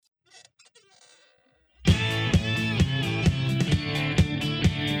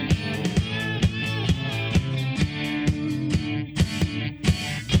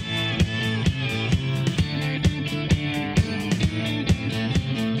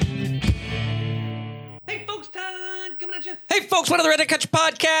folks. One of the Redneck Country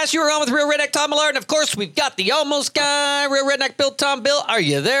Podcast. You are on with Real Redneck Tom Millard. And, of course, we've got the almost guy, Real Redneck Bill Tom. Bill, are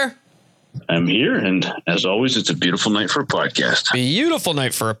you there? I'm here, and as always, it's a beautiful night for a podcast. Beautiful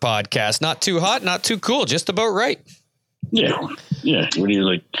night for a podcast. Not too hot, not too cool, just about right. Yeah. What are you,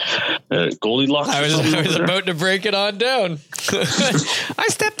 like, Goldilocks? I was about to break it on down. I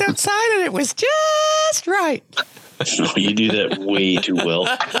stepped outside, and it was just right. No, you do that way too well.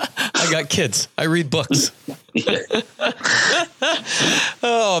 I got kids. I read books.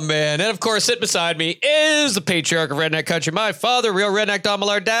 Oh, man. And, of course, sitting beside me is the patriarch of Redneck Country, my father, Real Redneck Tom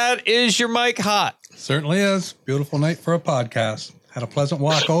Millard. Dad, is your mic hot? Certainly is. Beautiful night for a podcast. Had a pleasant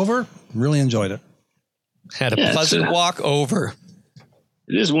walk over. Really enjoyed it. Had a pleasant walk over.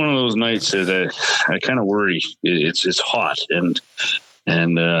 It is one of those nights that I kind of worry. It's hot, and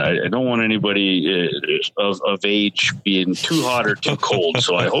I don't want anybody of age being too hot or too cold.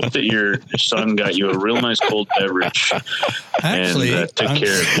 So I hope that your son got you a real nice cold beverage. Actually, and took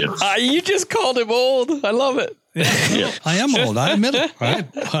care of you. You just called him old. I love it. Yeah. I am old. I admit it. I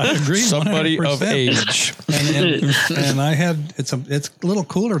agree. Somebody 100%. of age. And I had it's a little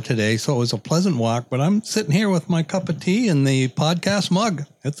cooler today, so it was a pleasant walk. But I'm sitting here with my cup of tea and the podcast mug.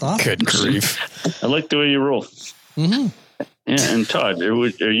 It's awesome. Good grief. I like the way you roll. Mm-hmm. Yeah, and Todd,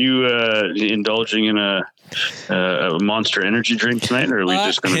 are you indulging in a Monster Energy drink tonight, or are we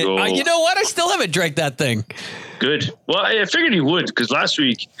just going to go? You know what? I still haven't drank that thing. Good. Well, I figured you would, because last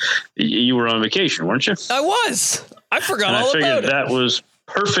week you were on vacation, weren't you? I was. I forgot all about it. I figured that was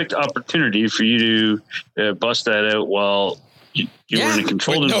perfect opportunity for you to bust that out while you were in a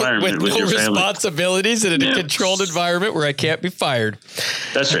controlled environment with your family. Responsibilities and in a controlled environment where I can't be fired.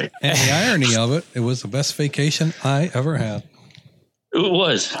 That's right. And the irony of it, it was the best vacation I ever had. It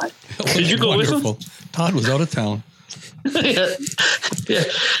was. Did you go with him? Todd was out of town. Yeah.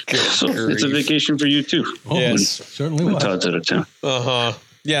 So it's a vacation for you too. Oh, yes, certainly was. Todd's out of town.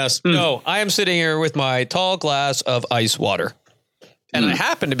 Yes. No, I am sitting here with my tall glass of ice water, and I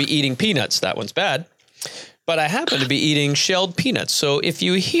happen to be eating peanuts. That one's bad, but I happen to be eating shelled peanuts. So if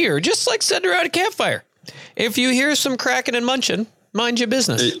you hear, just like sitting around a campfire, if you hear some cracking and munching, mind your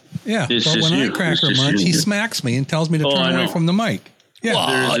business. But when I crack or munch, he smacks me and tells me to turn away from the mic. Yeah,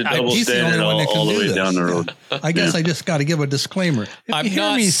 there's a double standard all the way down the road. I guess I just got to give a discllaimer. If I'm you hear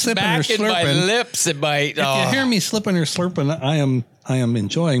not me sipping or smacking my slurping, lips and my. If you hear me slipping or slurping, I am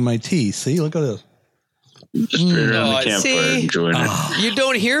enjoying my tea. See, look at this. Just straight around the campfire, enjoying it. You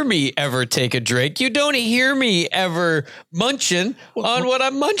don't hear me ever take a drink. You don't hear me ever munching on what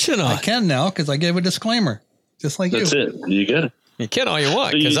I'm munching on. I can now because I gave a disclaimer, just like That's you. it. You get it. You can all you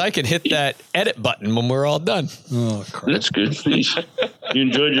want, because I can hit that edit button when we're all done. Oh, crap. That's good. You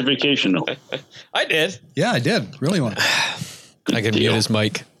enjoyed your vacation, though. I did. Yeah, I did. Really want. I can mute his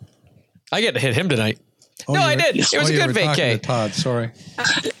mic. I get to hit him tonight. Oh, no, I did. It was a good vacay. Todd, sorry.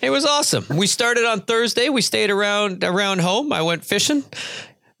 It was awesome. We started on Thursday. We stayed around home. I went fishing,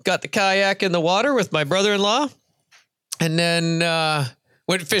 got the kayak in the water with my brother-in-law, and then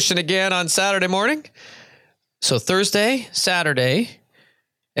went fishing again on Saturday morning. So Thursday, Saturday,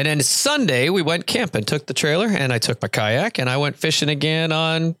 and then Sunday, we went camping, took the trailer, and I took my kayak, and I went fishing again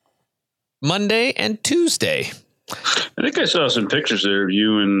on Monday and Tuesday. I think I saw some pictures there of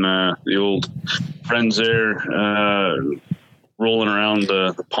you and the old friends there rolling around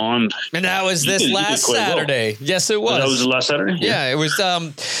the pond. And that was this last Saturday. Well. Yes, it was. That was the last Saturday? Yeah, it was.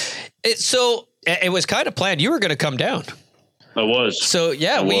 So it was kind of planned. You were going to come down. I was. So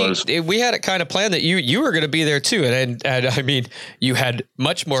yeah, we had it kind of planned that you were going to be there too, and I mean you had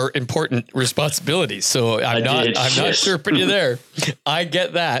much more important responsibilities. So I'm not chirping you there. I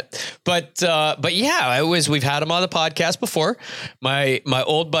get that, but yeah, it was. We've had them on the podcast before. My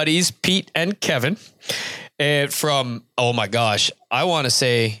old buddies Pete and Kevin, and from oh my gosh, I want to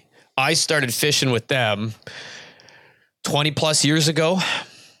say I started fishing with them 20 plus years ago.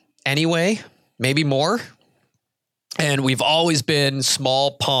 Anyway, maybe more. And we've always been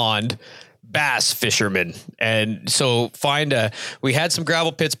small pond bass fishermen. And so we had some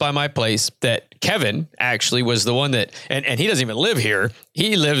gravel pits by my place that Kevin actually was the one that, and he doesn't even live here.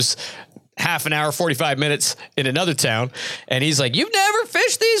 He lives half an hour, 45 minutes in another town. And he's like, you've never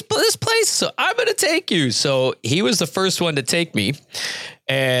fished this place, so I'm going to take you. So he was the first one to take me.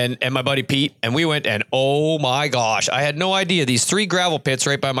 And my buddy Pete, and we went, and oh my gosh, I had no idea. These 3 gravel pits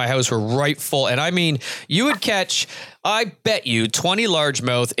right by my house were right full. And I mean, you would catch, I bet you, 20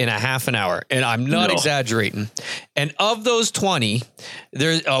 largemouth in a half an hour. And I'm not exaggerating. And of those 20,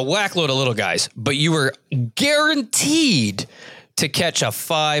 there's a whackload of little guys, but you were guaranteed to catch a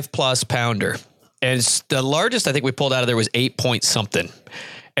 5+ pounder. And the largest I think we pulled out of there was 8 point something.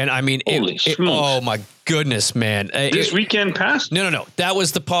 And I mean, oh my goodness, man. This weekend past? No. That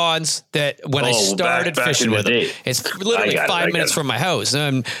was the ponds that when I started fishing with them. It's literally 5 minutes from my house.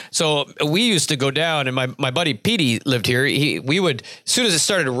 So we used to go down, and my buddy Petey lived here. We would, as soon as it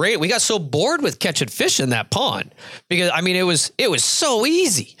started to rain, we got so bored with catching fish in that pond because I mean, it was so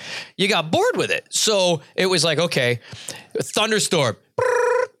easy. You got bored with it. So it was like, okay, thunderstorm.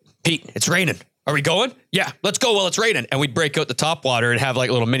 Pete, it's raining. Are we going? Yeah, let's go while it's raining. And we'd break out the top water and have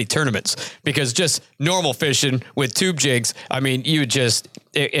like little mini tournaments because just normal fishing with tube jigs, I mean,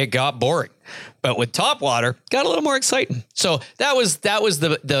 it got boring. But with top water, got a little more exciting. So that was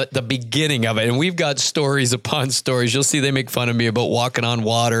the beginning of it. And we've got stories upon stories. You'll see they make fun of me about walking on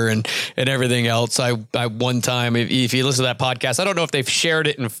water and everything else. I one time, if you listen to that podcast, I don't know if they've shared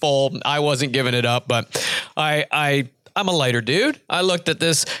it in full. I wasn't giving it up, but I'm a lighter dude. I looked at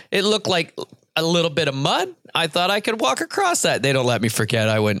this. It looked like a little bit of mud. I thought I could walk across that. They don't let me forget.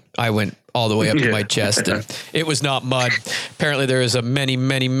 I went all the way up to my chest, and it was not mud. Apparently there is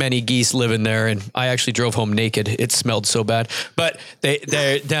many geese living there, and I actually drove home naked. It smelled so bad. But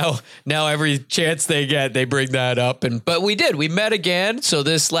they now every chance they get, they bring that up. But we met again. So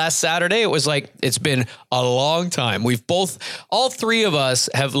this last Saturday, it was like it's been a long time. All three of us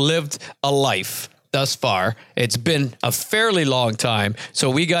have lived a life. Thus far, it's been a fairly long time. So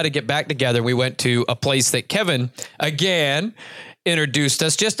we got to get back together. We went to a place that Kevin, again, introduced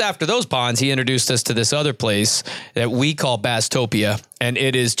us. Just after those ponds, he introduced us to this other place that we call Bastopia. And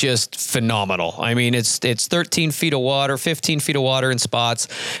it is just phenomenal. I mean, it's 13 feet of water, 15 feet of water in spots,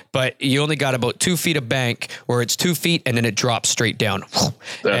 but you only got about 2 feet of bank where it's 2 feet and then it drops straight down.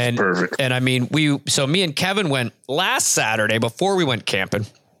 That's perfect. And I mean, me and Kevin went last Saturday before we went camping.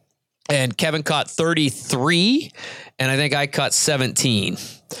 And Kevin caught 33, and I think I caught 17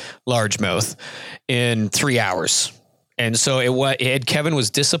 largemouth in 3 hours. And so Kevin was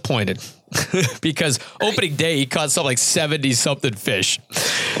disappointed because opening day he caught something like 70 something fish.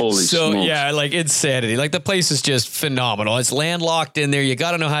 Holy smokes. Yeah, like insanity. Like the place is just phenomenal. It's landlocked in there. You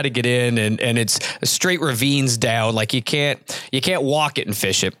got to know how to get in, and it's straight ravines down. Like you can't walk it and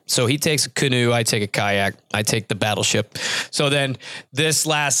fish it. So he takes a canoe, I take a kayak, I take the battleship. So then this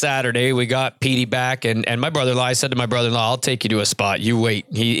last Saturday we got Petey back, and my brother-in-law. I said to my brother-in-law, "I'll take you to a spot. You wait."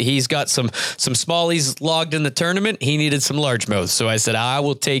 He's got some smallies logged in the tournament. He needed some largemouth, so I said, "I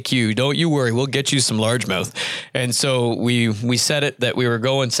will take you. Don't you worry. We'll get you some largemouth." And so we said it that we were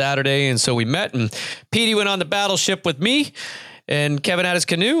going Saturday, and so we met, and Petey went on the battleship with me, and Kevin had his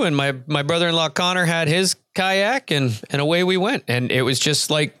canoe, and my brother-in-law Connor had his kayak, and away we went. And it was just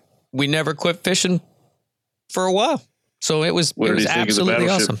like we never quit fishing for a while. So it was absolutely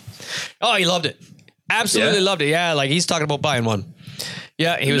awesome. Oh, he loved it. Absolutely loved it. Yeah, like he's talking about buying one.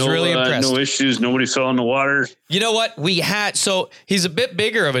 Yeah, he was really impressed. No issues. Nobody fell in the water. You know what? So he's a bit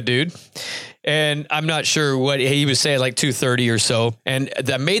bigger of a dude. And I'm not sure what he was saying, like 230 or so. And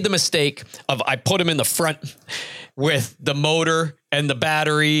I made the mistake of I put him in the front with the motor and the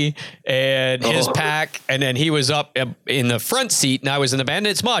battery and his pack. And then he was up in the front seat and I was in the back. And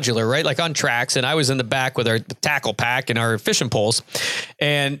it's modular, right? Like on tracks. And I was in the back with our tackle pack and our fishing poles.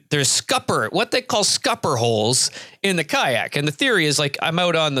 And there's what they call scupper holes in the kayak. And the theory is like I'm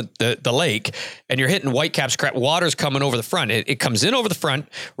out on the lake and you're hitting whitecaps crap. Water's coming over the front. It comes in over the front,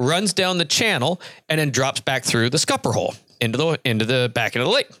 runs down the channel, and then drops back through the scupper hole into the back of the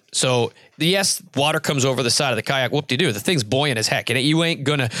lake. So yes, water comes over the side of the kayak. Whoop-de-doo. The thing's buoyant as heck. And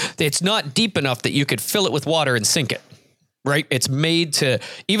it's not deep enough that you could fill it with water and sink it. Right? It's made to,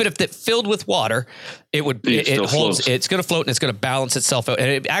 even if it filled with water, it holds, it's going to float and it's going to balance itself out. And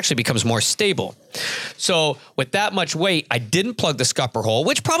it actually becomes more stable. So with that much weight, I didn't plug the scupper hole,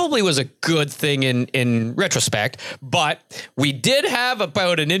 which probably was a good thing in retrospect, but we did have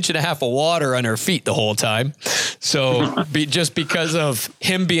about 1.5 inches of water on our feet the whole time. So just because of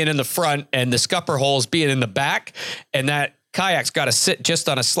him being in the front and the scupper holes being in the back, and that kayak's got to sit just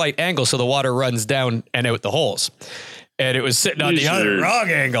on a slight angle so the water runs down and out the holes. And it was sitting on the other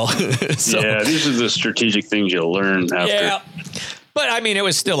wrong angle. These are the strategic things you'll learn after. Yeah. But I mean, it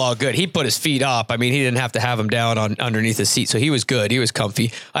was still all good. He put his feet up. I mean, he didn't have to have them down underneath the seat. So he was good. He was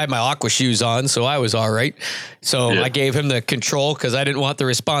comfy. I had my aqua shoes on, so I was all right. So I gave him the control because I didn't want the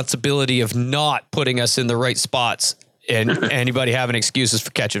responsibility of not putting us in the right spots and anybody having excuses for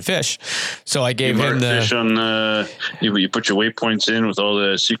catching fish. So I gave him the fish on you put your waypoints in with all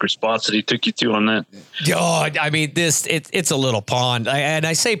the secret spots that he took you to on that. Oh, I mean, it's a little pond.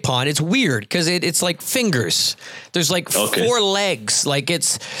 I say pond, it's weird because it's like fingers. There's like 4 legs. Like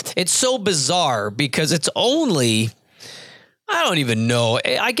it's so bizarre because it's only, I don't even know.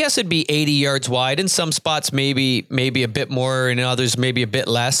 I guess it'd be 80 yards wide. In some spots, maybe a bit more, and in others, maybe a bit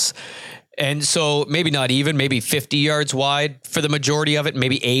less. And so maybe not even, maybe 50 yards wide for the majority of it,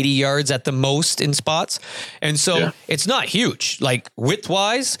 maybe 80 yards at the most in spots. And so it's not huge, like width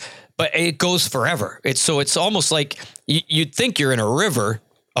wise, but it goes forever. It's almost like you'd think you're in a river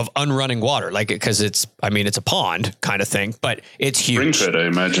of unrunning water, like because it's a pond kind of thing, but it's huge. Spring fed, I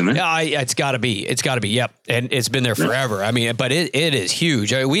imagine. Eh? Yeah, it's got to be. Yep, and it's been there forever. I mean, but it is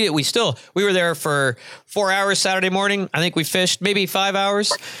huge. We were there for 4 hours Saturday morning. I think we fished maybe 5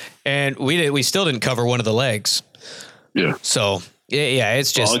 hours, and we still didn't cover one of the legs. Yeah. So. Yeah,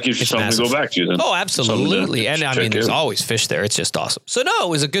 it's just. Well, it gives you something massive. to go back to then. Oh, absolutely. And I mean, there's always fish there. It's just awesome. So no, it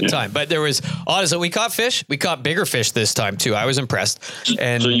was a good time. But there was, honestly, we caught fish. We caught bigger fish this time too. I was impressed.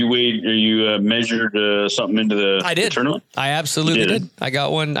 And so you measured something into the tournament? I absolutely did. I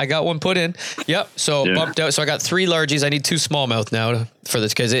got one put in. Yep. So bumped out. So I got 3 largies. I need 2 smallmouth now for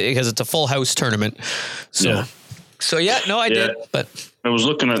this because it's a full house tournament. So I did. But I was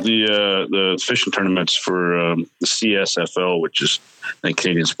looking at the fishing tournaments for the CSFL, which is the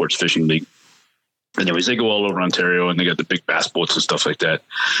Canadian Sports Fishing League. Anyways, they go all over Ontario, and they got the big bass boats and stuff like that.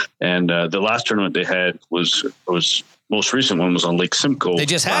 And the last tournament they had was most recent one was on Lake Simcoe. They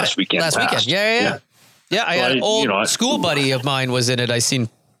just had last weekend. Yeah. I had an old school buddy of mine was in it. I seen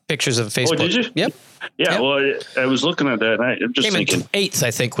pictures of Facebook. Oh, did you? Yep. Yeah. Well, I was looking at that, and I'm just thinking. In 8th, I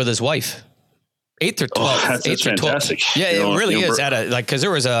think, with his wife. 8th or 12th. Oh, that's fantastic. Yeah, it really is. Because there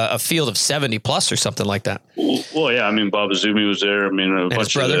was a field of 70 plus or something like that. Well, yeah. I mean, Bob Azumi was there. I mean, a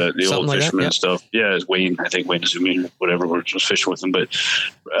bunch of the old fishermen and stuff. Yeah, it's Wayne. I think Wayne Azumi, or whatever, was fishing with him. But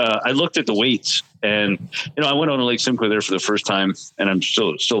I looked at the weights, and I went on to Lake Simcoe there for the first time, and I'm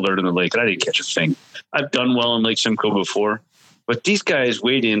still learning the lake, and I didn't catch a thing. I've done well in Lake Simcoe before, but these guys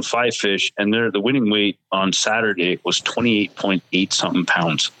weighed in 5 fish, and the winning weight on Saturday was 28.8 something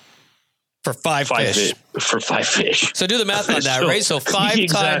pounds. For five fish. For 5 fish. So do the math on that, right? So 5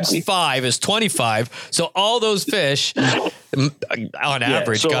 times 5 is 25. So all those fish, on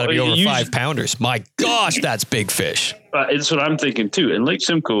average, got to be over 5 pounders. My gosh, that's big fish. It's what I'm thinking too. And Lake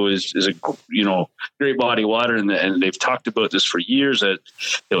Simcoe is a great body of water, and they've talked about this for years that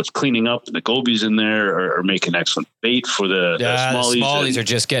it's cleaning up, and the gobies in there are making excellent bait for the smallies. The smallies are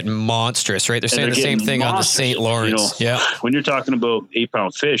just getting monstrous, right? They're saying the same thing on the St. Lawrence. When you're talking about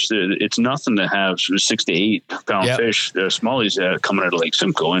 8-pound fish, it's nothing to have 6 to 8 pound fish, smallies coming out of Lake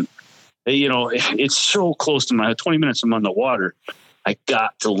Simcoe, and it's so close to my 20 minutes I'm on the water. I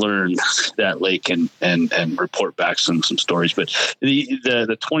got to learn that lake and report back some stories. But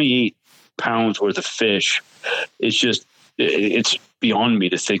the 28 pounds worth of fish, it's beyond me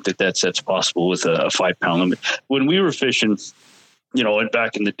to think that's possible with a 5-pound limit. When we were fishing,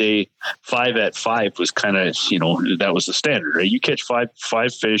 back in the day, 5 at 5 was kind of, that was the standard, right? You catch five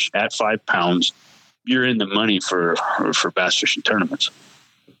fish at 5 pounds, you're in the money for bass fishing tournaments.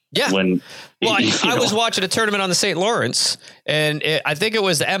 Yeah. I was watching a tournament on the St. Lawrence, and I think it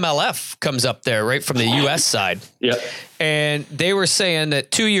was the MLF comes up there, right, from the U.S. side. Yeah. And they were saying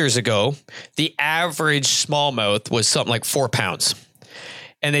that 2 years ago, the average smallmouth was something like 4 pounds.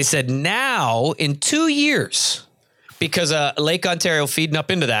 And they said now, in 2 years, because Lake Ontario feeding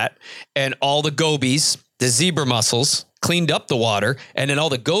up into that, and all the gobies, the zebra mussels, cleaned up the water, and then all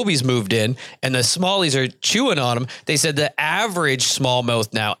the gobies moved in, and the smallies are chewing on them. They said the average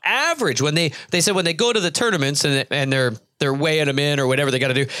smallmouth now, when they go to the tournaments and they're weighing them in or whatever they got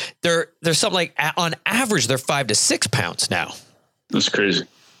to do, they're something like on average they're 5 to 6 pounds now. That's crazy.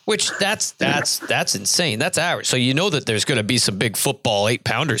 Which that's insane. That's average. So that there's going to be some big football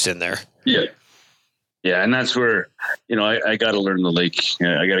 8-pounders in there. Yeah. Yeah, and that's where, I got to learn the lake.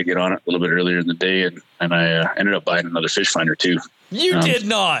 I got to get on it a little bit earlier in the day, and I ended up buying another fish finder too. You did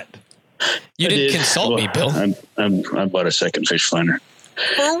not. You didn't consult me, Bill. I bought a second fish finder.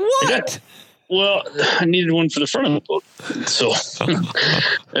 For what? I needed one for the front of the boat. So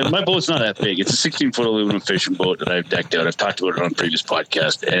and my boat's not that big. It's a 16-foot aluminum fishing boat that I've decked out. I've talked about it on a previous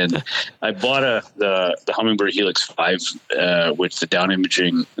podcast. And I bought the Humminbird Helix 5 with the down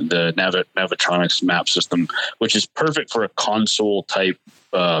imaging, the Navitronics map system, which is perfect for a console type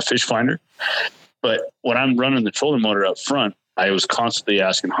fish finder. But when I'm running the trolling motor up front, I was constantly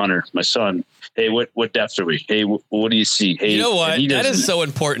asking Hunter, my son, hey, what depth are we? Hey, what do you see? Hey, you know what? That is so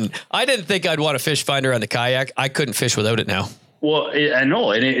important. I didn't think I'd want a fish finder on the kayak. I couldn't fish without it now. Well, I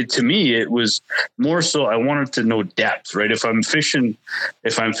know. And to me, it was more so I wanted to know depth, right? If I'm fishing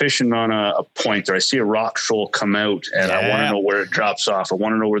on a point or I see a rock shoal come out and I want to know where it drops off. I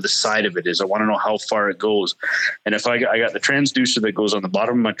want to know where the side of it is. I want to know how far it goes. And if I got the transducer that goes on the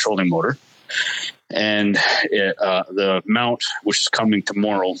bottom of my trolling motor, and the mount, which is coming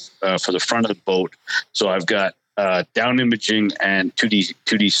tomorrow for the front of the boat. So I've got down imaging and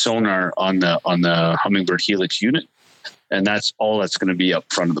 2D sonar on the Humminbird Helix unit. And that's all that's going to be up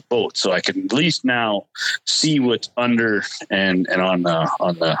front of the boat. So I can at least now see what's under and on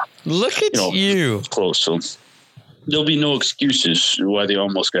the look at you close. So there'll be no excuses why the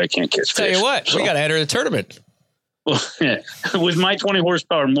almost guy can't catch fish. Tell you what, we got to enter the tournament. Well, with my 20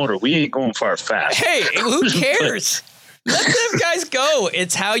 horsepower motor, we ain't going far fast. Hey, who cares? Let them guys go.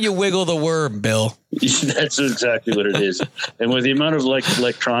 It's how you wiggle the worm, Bill. That's exactly what it is. And with the amount of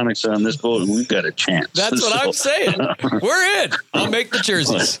electronics on this boat, we've got a chance. That's what I'm saying. We're in. I'll make the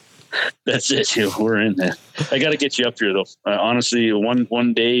jerseys. That's it. We're in there. I got to get you up here, though. Honestly,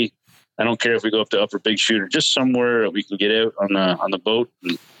 one day, I don't care if we go up to Upper Big Shooter, just somewhere we can get out on the boat.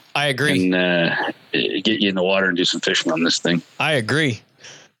 I agree. And get you in the water and do some fishing on this thing. I agree.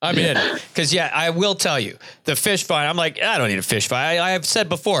 I'm in. Because, I will tell you, the fish find, I'm like, I don't need a fish find. I have said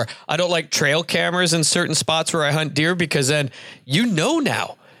before, I don't like trail cameras in certain spots where I hunt deer because then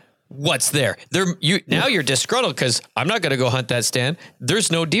now what's there. Now you're disgruntled because I'm not going to go hunt that stand.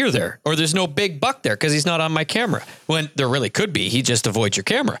 There's no deer there or there's no big buck there because he's not on my camera. When there really could be. He just avoids your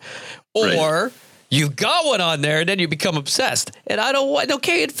camera. Or you've got one on there and then you become obsessed. And I don't want,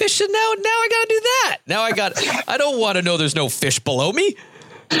 okay, and fishing now I got to do that. Now I don't want to know there's no fish below me.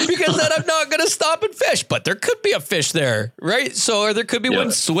 Because then I'm not going to stop and fish. But there could be a fish there, right? So, or there could be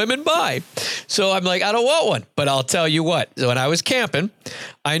one swimming by. So I'm like, I don't want one. But I'll tell you what, when I was camping,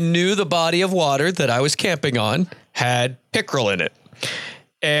 I knew the body of water that I was camping on had pickerel in it.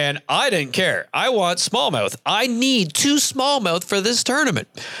 And I didn't care. I want smallmouth. I need 2 smallmouth for this tournament.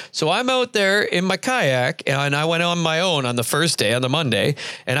 So I'm out there in my kayak and I went on my own on the first day, on the Monday,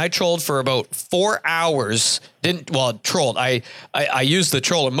 and I trolled for about 4 hours. Trolled. I used the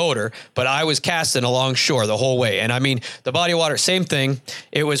trolling motor, but I was casting along shore the whole way. And I mean, the body of water, same thing.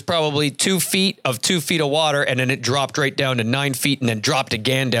 It was probably 2 feet of water, and then it dropped right down to 9 feet and then dropped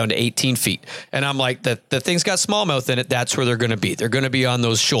again down to 18 feet. And I'm like, the thing's got smallmouth in it. That's where they're going to be. They're going to be on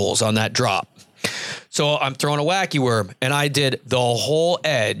those shoals on that drop. So I'm throwing a wacky worm, and I did the whole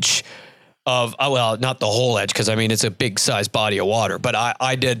edge of, not the whole edge, because I mean, it's a big size body of water, but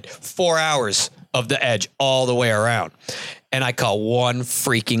I did 4 hours of the edge all the way around. And I caught one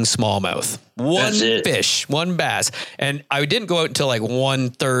freaking smallmouth, one fish, one bass. And I didn't go out until like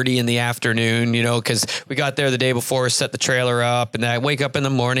 1:30 in the afternoon, because we got there the day before, set the trailer up, and then I wake up in the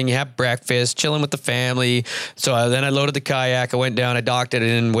morning, you have breakfast, chilling with the family. So then I loaded the kayak, I went down, I docked it,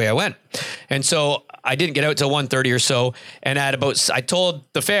 and away I went. And so I didn't get out till 1:30 or so. And I told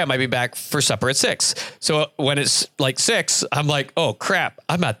the fam I'd be back for supper at 6. So when it's like 6, I'm like, oh crap,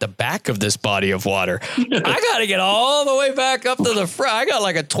 I'm at the back of this body of water. I got to get all the way back up to the front. I got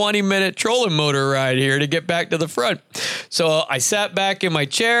like a 20-minute trolling motor ride here to get back to the front. So I sat back in my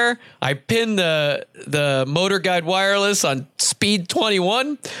chair. I pinned the Motor Guide wireless on speed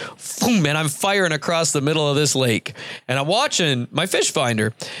 21. Boom, and I'm firing across the middle of this lake. And I'm watching my fish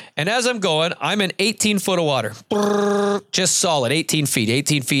finder. And as I'm going, I'm in 18 foot of water. Just solid, 18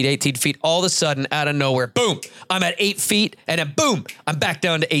 feet. All of a sudden, out of nowhere, boom, I'm at 8 feet. And then boom, I'm back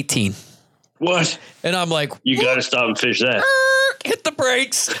down to 18. What? And I'm like, you got to stop and fish that. Hit the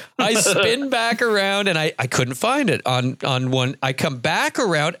brakes. I spin back around and I couldn't find it on one. I come back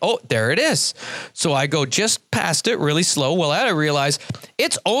around. Oh, there it is. So I go just past it really slow. Well, I realize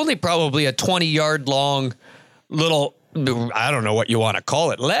it's only probably a 20-yard long little, I don't know what you want to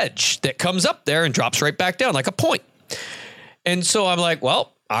call it, ledge that comes up there and drops right back down like a point. And so I'm like,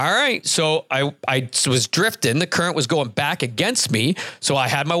 well, all right. So I was drifting. The current was going back against me. So I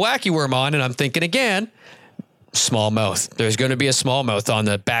had my wacky worm on and I'm thinking again, smallmouth. There's going to be a smallmouth on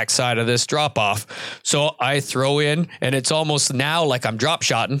the backside of this drop off. So I throw in and it's almost now like I'm drop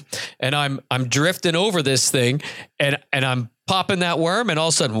shotting and I'm drifting over this thing and I'm popping that worm and all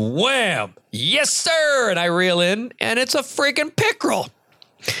of a sudden, wham, yes, sir. And I reel in and it's a freaking pickerel.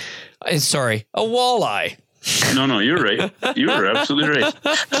 Sorry, a walleye. No, you're right. You were absolutely right.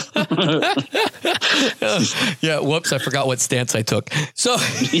 Yeah, whoops, I forgot what stance I took. So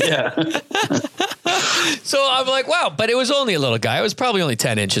yeah. So I'm like, wow, but it was only a little guy. It was probably only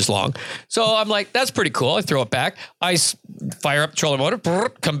 10 inches long. So I'm like, that's pretty cool. I throw it back. I fire up the trolling motor,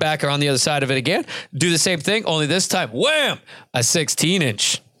 come back around the other side of it again, do the same thing, only this time, wham, a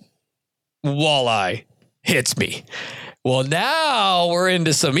 16-inch walleye hits me. Well, now we're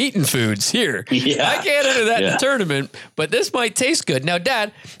into some eating foods here. Yeah. I can't enter that in the tournament, but this might taste good. Now,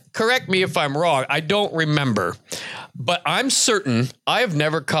 Dad, correct me if I'm wrong. I don't remember, but I'm certain I have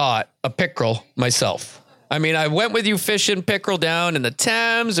never caught a pickerel myself. I mean, I went with you fishing pickerel down in the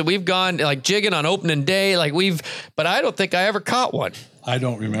Thames, and we've gone like jigging on opening day. But I don't think I ever caught one. I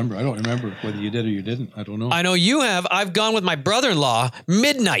don't remember whether you did or you didn't. I don't know. I know you have. I've gone with my brother-in-law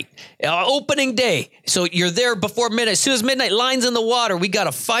midnight, opening day. So you're there before midnight. As soon as midnight, lines in the water. We got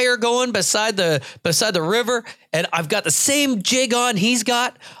a fire going beside the river, and I've got the same jig on he's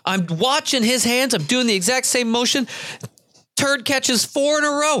got. I'm watching his hands. I'm doing the exact same motion. Turd catches 4 in a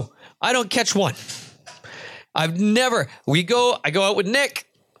row. I don't catch one. I go out with Nick.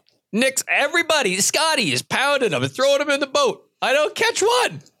 Everybody, Scotty is pounding them and throwing them in the boat. I don't catch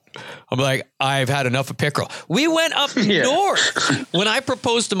one. I'm like, I've had enough of pickerel. We went up north. When I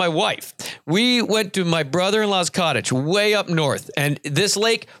proposed to my wife, we went to my brother-in-law's cottage way up north, and this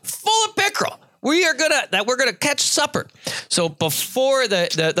lake full of pickerel. We're gonna catch supper. So before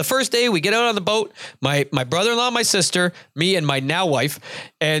the first day, we get out on the boat. My brother-in-law, my sister, me, and my now wife.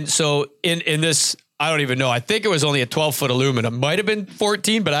 And so in this, I don't even know. I think it was only a 12-foot aluminum. Might have been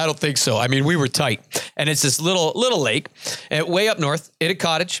 14, but I don't think so. I mean, we were tight. And it's this little lake way up north in a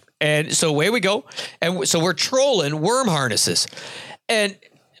cottage. And so away we go. And so we're trolling worm harnesses. And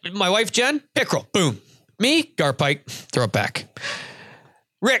my wife, Jen, pickerel, boom. Me, garpike, throw it back.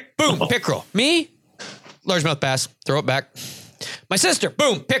 Rick, boom, pickerel. Me, largemouth bass, throw it back. My sister,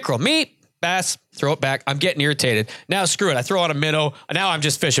 boom, pickerel. Me, bass, throw it back. I'm getting irritated. Now, screw it. I throw on a minnow. Now I'm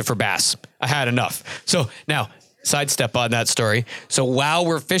just fishing for bass. I had enough. So now, sidestep on that story. So while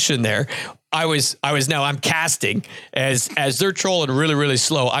we're fishing there, I'm casting as they're trolling really, really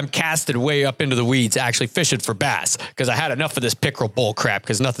slow. I'm casting way up into the weeds, actually fishing for bass because I had enough of this pickerel bull crap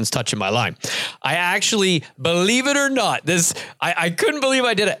because nothing's touching my line. I actually, believe it or not, I couldn't believe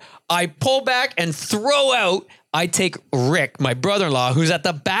I did it. I pull back and throw out. I take Rick, my brother-in-law, who's at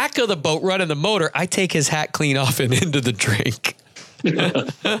the back of the boat running the motor. I take his hat clean off and into the drink.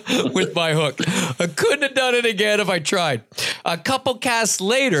 With my hook. I couldn't have done it again if I tried. A couple casts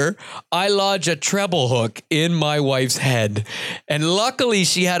later, I lodge a treble hook in my wife's head. And luckily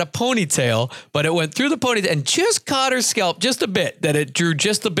she had a ponytail, but it went through the ponytail and just caught her scalp just a bit, that it drew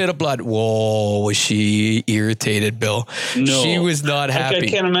just a bit of blood. Whoa, was she irritated, Bill? No. She was not happy. I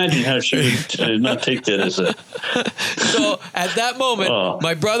can't imagine how she would not take that as a... So at that moment,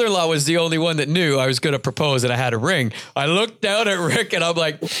 my brother-in-law was the only one that knew I was going to propose and I had a ring. I looked down at Rick and I'm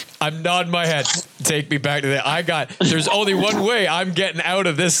like, I'm nodding my head. Take me back to that. There's only one way I'm getting out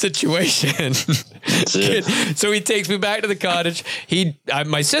of this situation. So he takes me back to the cottage.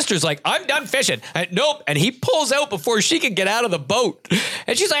 My sister's like, I'm done fishing. Nope. And he pulls out before she can get out of the boat.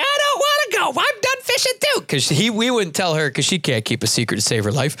 And she's like, I don't want to go. I'm done fishing too. Because we wouldn't tell her because she can't keep a secret to save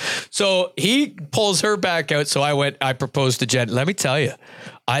her life. So he pulls her back out. So I proposed to Jen. Let me tell you,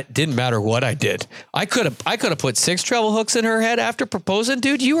 it didn't matter what I did. I could have put 6 treble hooks in her head after proposing.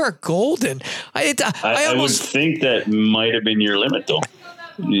 Dude, you are golden. I would think that might have been your limit, though.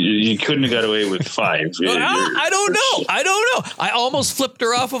 You couldn't have got away with 5. I don't know. I almost flipped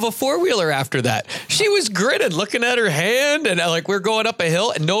her off of a 4-wheeler after that. She was grinning, looking at her hand, and we're going up a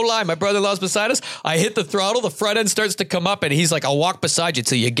hill. And no lie, my brother-in-law's beside us. I hit the throttle. The front end starts to come up, and he's like, I'll walk beside you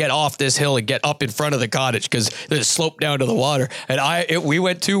till you get off this hill and get up in front of the cottage because there's a slope down to the water. And we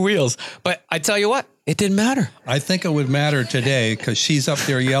went 2 wheels. But I tell you what, it didn't matter. I think it would matter today because she's up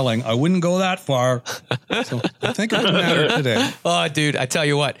there yelling, I wouldn't go that far. So I think it would matter today. Oh, dude, I tell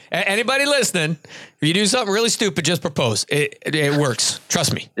you what, anybody listening, if you do something really stupid, just propose. It works.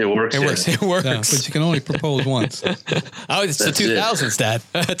 Trust me. It works. It works. Yeah, but you can only propose once. It's the 2000s, Dad.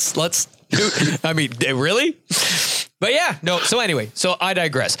 Let's do, I mean, really? But yeah, no. So anyway, so I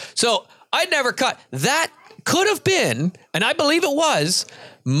digress. So I never caught that. Could have been, and I believe it was,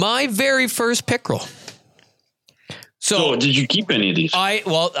 my very first pickerel. So did you keep any of these?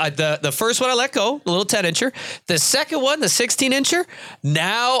 The first one I let go, a little 10-incher. The second one, the 16-incher.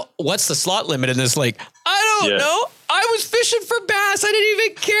 Now, what's the slot limit in this lake? I don't know. I was fishing for bass. I didn't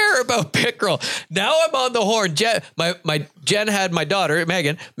even care about pickerel. Now I'm on the horn. Jen had my daughter,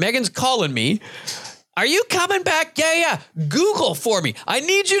 Megan. Megan's calling me. Are you coming back? Yeah. Google for me. I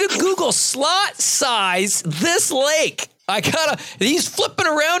need you to Google slot size this lake. He's flipping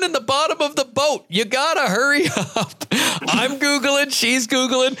around in the bottom of the boat. You gotta hurry up. I'm Googling, she's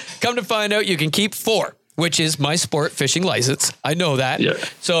Googling. Come to find out you can keep 4, which is my sport fishing license. I know that. Yeah.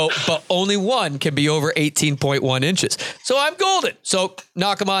 So, but only one can be over 18.1 inches. So I'm golden. So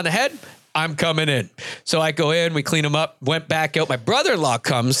knock him on the head. I'm coming in. So I go in, we clean them up, went back out. My brother-in-law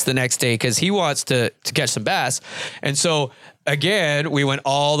comes the next day because he wants to catch some bass. And so Again, we went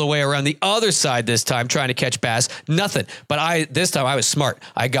all the way around the other side this time trying to catch bass. Nothing. But this time I was smart.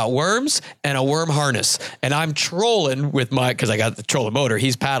 I got worms and a worm harness. And I'm trolling with because I got the trolling motor.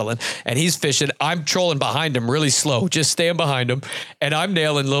 He's paddling and he's fishing. I'm trolling behind him really slow, just staying behind him. And I'm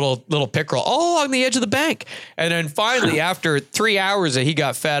nailing little pickerel all along the edge of the bank. And then finally, after 3 hours that he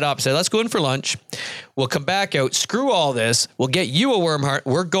got fed up, said, let's go in for lunch. We'll come back out, screw all this. We'll get you a worm heart.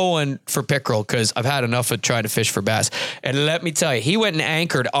 We're going for pickerel because I've had enough of trying to fish for bass. And let me tell you, he went and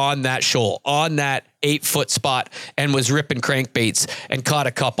anchored on that shoal, on that 8-foot spot, and was ripping crankbaits and caught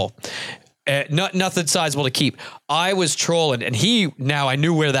a couple. Nothing sizable to keep. I was trolling, and I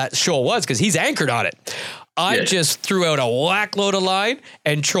knew where that shoal was because he's anchored on it. I just threw out a whack load of line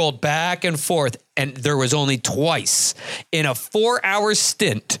and trolled back and forth. And there was only twice in a 4-hour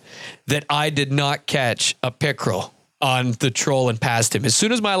stint that I did not catch a pickerel on the troll and past him. As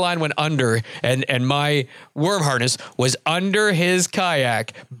soon as my line went under and my worm harness was under his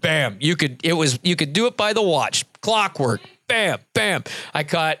kayak, bam, you could do it by the watch, clockwork, bam, bam. I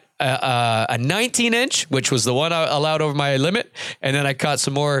caught a 19-inch, which was the one I allowed over my limit. And then I caught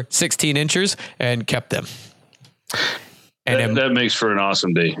some more 16 inchers and kept them. And that makes for an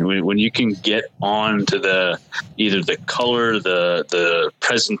awesome day when you can get on to either the color, the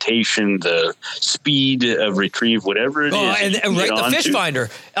presentation, the speed of retrieve, whatever it is. And right, the fish finder.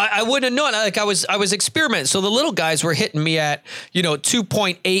 I wouldn't have known. Like I was experimenting. So the little guys were hitting me at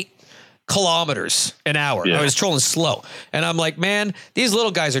 2.8 kilometers an hour. Yeah. I was trolling slow. And I'm like, man, these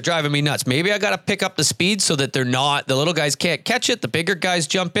little guys are driving me nuts. Maybe I got to pick up the speed so that the little guys can't catch it. The bigger guys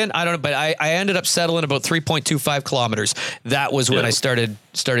jump in. I don't know. But I ended up settling about 3.25 kilometers. That was when I started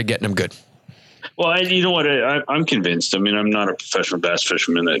getting them good. Well, you know what? I'm convinced. I mean, I'm not a professional bass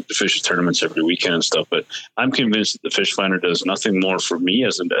fisherman that fishes tournaments every weekend and stuff, but I'm convinced that the Fish Finder does nothing more for me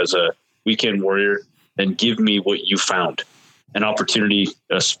as a weekend warrior than give me what you found. An opportunity,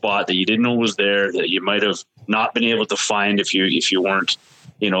 a spot that you didn't know was there that you might have not been able to find if you weren't,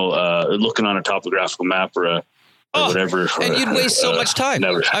 looking on a topographical map or whatever. And you'd waste so much time.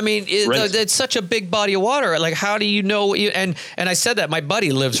 Never. I mean, it's such a big body of water. Like, how do you know? And I said that my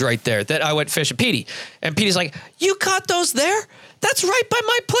buddy lives right there that I went fishing, Petey. And Petey's like, you caught those there? That's right by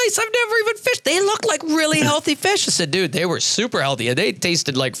my place. I've never even fished. They look like really healthy fish. I said, dude, they were super healthy and they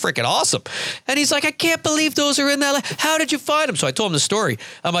tasted like freaking awesome. And he's like, I can't believe those are in that. How did you find them? So I told him the story.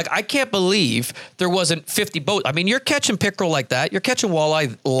 I'm like, I can't believe there wasn't 50 boats. I mean, you're catching pickerel like that. You're catching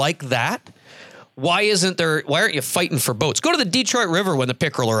walleye like that. Why aren't you fighting for boats? Go to the Detroit River when the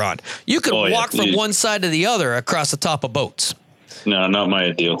pickerel are on. You could walk from one side to the other across the top of boats. No, not my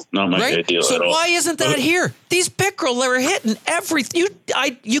ideal. Not my ideal so at all. Why isn't that here? These pickerel are hitting everything.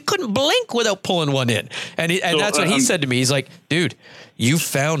 You couldn't blink without pulling one in. And that's what he said to me. He's like, dude, you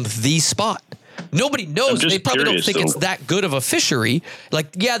found the spot. Nobody knows. They probably don't think it's that good of a fishery. Like,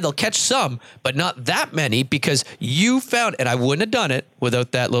 yeah, they'll catch some, but not that many because you found, and I wouldn't have done it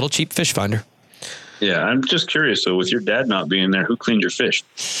without that little cheap fish finder. Yeah, I'm just curious. So with your dad not being there, who cleaned your fish?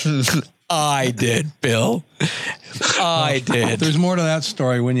 I did, Bill. I did. There's more to that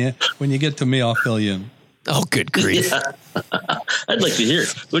story. When you get to me, I'll fill you in. Oh, good grief! Yeah. I'd like to hear.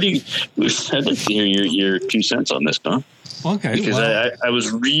 I'd like to hear your 2 cents on this, Don. Okay. Because I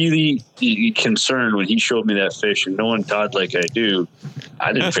was really concerned when he showed me that fish, and knowing Todd like I do,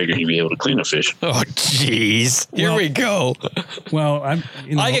 I didn't figure he'd be able to clean a fish. Oh, jeez! Here we go. Well, I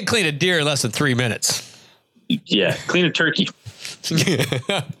can clean a deer in less than 3 minutes. Yeah, clean a turkey.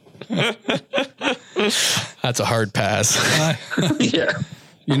 That's a hard pass. Yeah.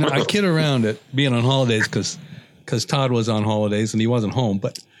 I kid around it being on holidays because Todd was on holidays and he wasn't home.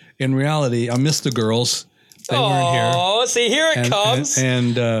 But in reality, I missed the girls. They weren't here. Oh, see, here it comes.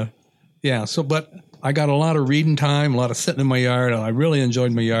 But I got a lot of reading time, a lot of sitting in my yard. I really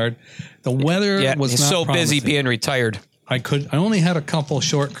enjoyed my yard. The weather was not so promising. busy being retired. I only had a couple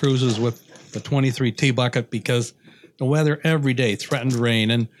short cruises with the 23 T-bucket because the weather every day threatened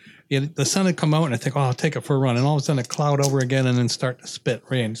rain. And the sun had come out and I think, I'll take it for a run. And all of a sudden it cloud over again and then start to spit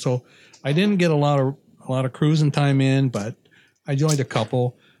rain. So I didn't get a lot of cruising time in, but I joined a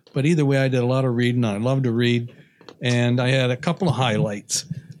couple. But either way, I did a lot of reading. I love to read. And I had a couple of highlights,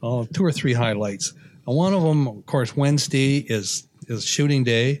 2 or 3 highlights. And one of them, of course, Wednesday is shooting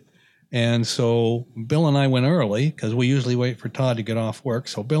day. And so Bill and I went early because we usually wait for Todd to get off work.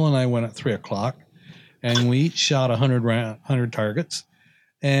 So Bill and I went at 3 o'clock and we each shot 100 targets.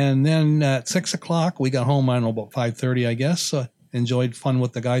 And then at 6 o'clock, we got home, about 5:30, I guess. Enjoyed fun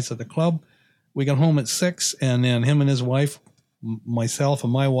with the guys at the club. We got home at 6, and then him and his wife, myself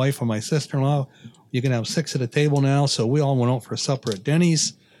and my wife and my sister-in-law, you can have 6 at a table now. So we all went out for supper at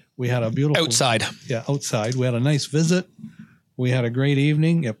Denny's. We had a beautiful... Outside. Yeah, outside. We had a nice visit. We had a great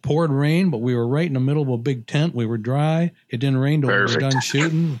evening. It poured rain, but we were right in the middle of a big tent. We were dry. It didn't rain till we were done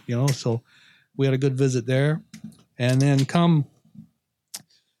shooting, so we had a good visit there. And then come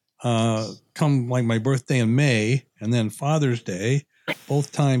like my birthday in May and then Father's Day,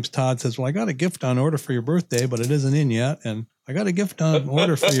 both times Todd says, well, I got a gift on order for your birthday, but it isn't in yet. And I got a gift on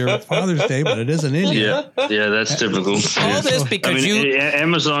order for your Father's Day, but it isn't in yet. Yeah, that's typical. All this because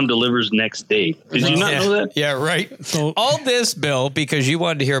Amazon delivers next day. Did you not know that? Yeah, right. So all this, Bill, because you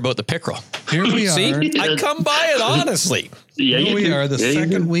wanted to hear about the pickerel. Here we are. See, I come by it honestly. Here we are, the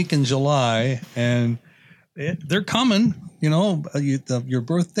second week in July, and they're coming. Your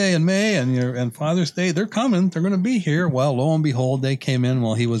birthday in May and Father's Day, they're coming. They're going to be here. Well, lo and behold, they came in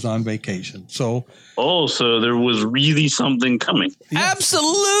while he was on vacation. So there was really something coming. Yes.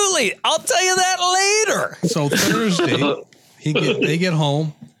 Absolutely. I'll tell you that later. So Thursday, they get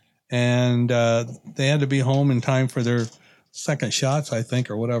home, and they had to be home in time for their second shots, I think,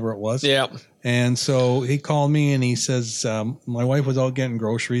 or whatever it was. Yeah. And so he called me and he says, my wife was out getting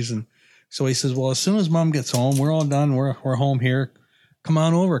groceries, and so he says, well, as soon as Mom gets home, we're all done. We're home here. Come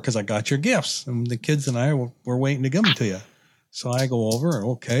on over because I got your gifts. And the kids and I were waiting to give them to you. So I go over.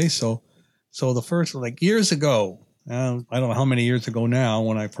 Okay. So the first, years ago, I don't know how many years ago now,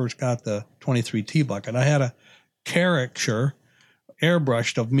 when I first got the 23 tea bucket, I had a caricature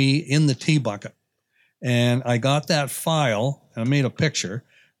airbrushed of me in the tea bucket. And I got that file, and I made a picture,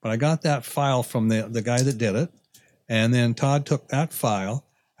 but I got that file from the guy that did it. And then Todd took that file,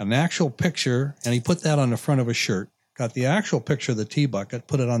 an actual picture, and he put that on the front of a shirt. Got the actual picture of the tea bucket,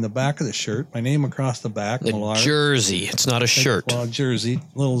 put it on the back of the shirt, my name across the back. A jersey. It's not a shirt. Well, jersey,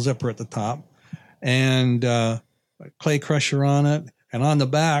 little zipper at the top. And clay crusher on it. And on the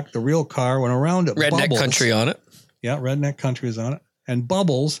back, the real car went around it. Redneck Bubbles. Country on it. Yeah, Redneck Country is on it. And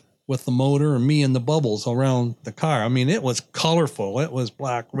Bubbles with the motor and me and the bubbles around the car. I mean, it was colorful. It was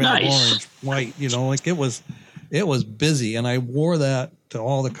black, red, orange, white, it was busy. And I wore that to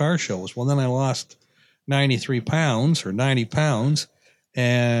all the car shows. Well, then I lost 93 pounds or 90 pounds,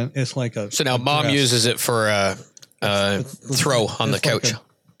 and it's like a. So now Mom uses it for a throw on the couch. Like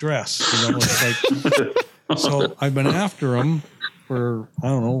dress, It's like, so I've been after them for, I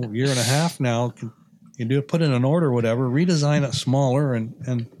don't know, a year and a half now. You put in an order or whatever, redesign it smaller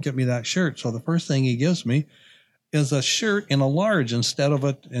and get me that shirt. So the first thing he gives me is a shirt in a large instead of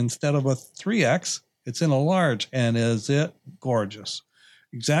a 3X. It's in a large, and is it gorgeous?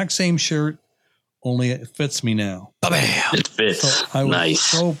 Exact same shirt, only it fits me now. Bam! It fits. So I was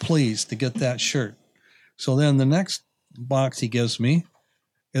so pleased to get that shirt. So then the next box he gives me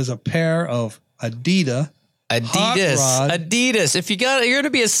is a pair of Adidas. If you're going to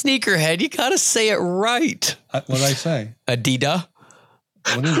be a sneakerhead, you got to say it right. What did I say? Adidas.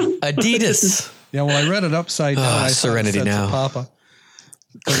 What is it? Adidas. Yeah, well, I read it upside down. I Serenity now. Papa,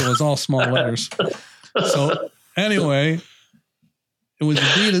 because it was all small letters. So anyway, it was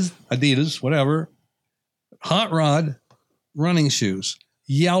Adidas, whatever. Hot Rod running shoes,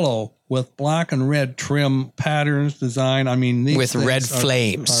 yellow with black and red trim patterns, design. I mean, these with red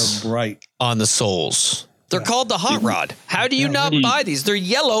flames are bright on the soles. They're called the Hot Rod. How do you not buy these? They're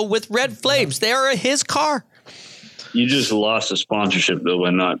yellow with red flames. They are his car. You just lost a sponsorship, though,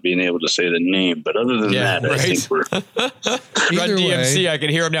 by not being able to say the name. But other than that, right? I think we're... Run DMC, I can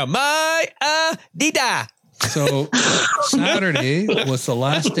hear him now. My Adidas. So Saturday was the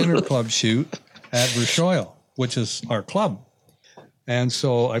last dinner club shoot at Verschoyle, which is our club. And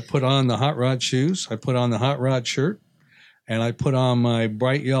so I put on the Hot Rod shoes, I put on the Hot Rod shirt, and I put on my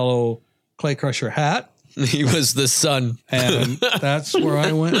bright yellow clay crusher hat. He was the sun. And that's where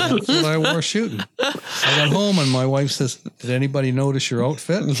I went. That's what I wore shooting. I got home and my wife says, did anybody notice your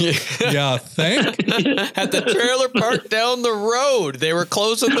outfit? Yeah, think. At the trailer park down the road, they were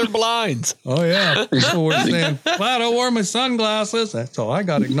closing their blinds. Oh, yeah. People were saying, glad I wore my sunglasses. So I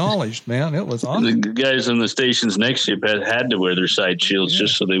got acknowledged, man. It was awesome. The guys in the stations next to you had to wear their side shields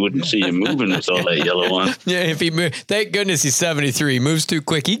just so they wouldn't see you moving with all that yellow on. Yeah, if he moved, thank goodness he's 73. He moves too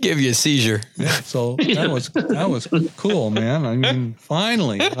quick. He'd give you a seizure. Yeah, so that was cool, man. I mean,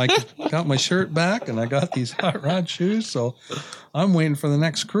 finally, I got my shirt back and I got these Hot Rod shoes. So I'm waiting for the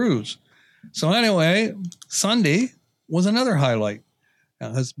next cruise. So anyway, Sunday was another highlight.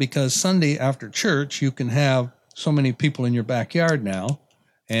 Because Sunday after church, you can have so many people in your backyard now.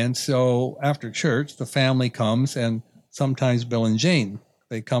 And so after church, the family comes, and sometimes Bill and Jane,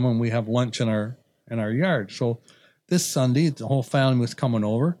 they come and we have lunch in our yard. So this Sunday, the whole family was coming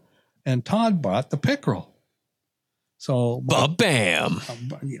over, and Todd bought the pickerel. So bam!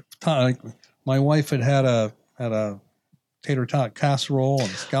 My wife had a tater tot casserole and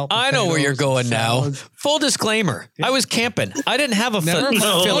scalp. I know where you're going now. full disclaimer. I was camping. I didn't have a fillet knife.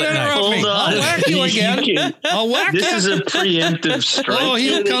 Hold on. I'll whack you again. I'll whack This you. is a preemptive strike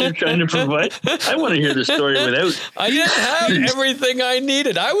that you're trying to provide. I want to hear the story without. I didn't have everything I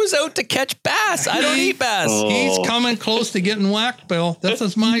needed. I was out to catch bass. I don't eat bass. He's coming close to getting whacked, Bill. This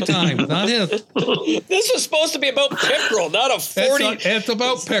is my time, not his. This was supposed to be about pickerel, not a 40. It's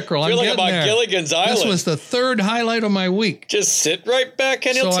about pickerel. I'm Feeling getting about there. Gilligan's Island. This was the third highlight of my week. Just sit right back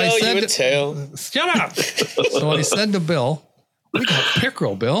and he'll So I tell said you a to- tale. Shut up. So I said to Bill, we got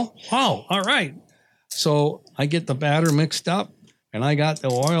pickerel, Bill. Oh, all right. So I get the batter mixed up and I got the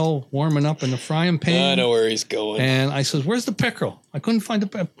oil warming up in the frying pan. I know where he's going. And I says, where's the pickerel? I couldn't find the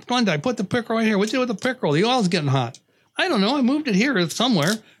Glenda, I put the pickerel right here. What'd you do with the pickerel? The oil's getting hot. I don't know. I moved it here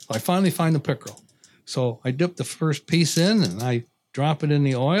somewhere. So I finally find the pickerel. So I dip the first piece in and I drop it in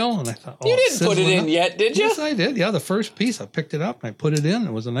the oil. And I thought, You didn't put it in yet, did you? Yes, I did. Yeah, the first piece, I picked it up and I put it in.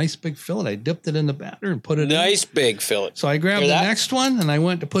 It was a nice big fillet. I dipped it in the batter and put it in. Nice big fillet. So I grabbed Hear the that? next one and I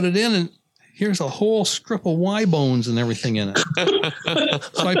went to put it in and here's a whole strip of Y bones and everything in it.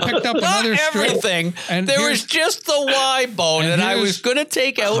 So I picked up Not another strip. everything. and There here's- was just the Y bone and that I here's- was going to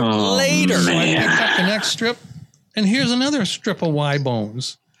take out later. So I picked up the next strip, and here's another strip of Y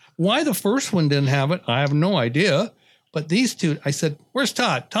bones. Why the first one didn't have it, I have no idea. But these two, I said, where's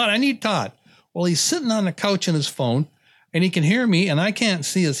Todd? Todd, I need Todd. Well, he's sitting on the couch in his phone, and he can hear me, and I can't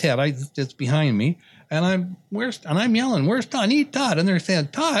see his head. It's behind me, and I'm yelling, where's Todd? I need Todd. And they're saying,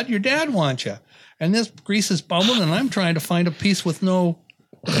 Todd, your dad wants you. And this grease is bubbling, and I'm trying to find a piece with no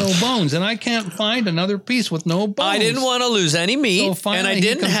bones, and I can't find another piece with no bones. I didn't want to lose any meat, So and finally I he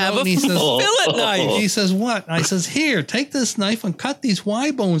didn't comes have out a and he says, fillet knife. He says, what? I says, here, take this knife and cut these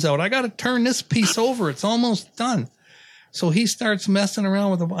Y bones out. I got to turn this piece over. It's almost done. So he starts messing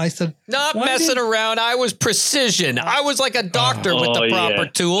around with them. I said, Not why messing did- around. I was precision. I was like a doctor with the proper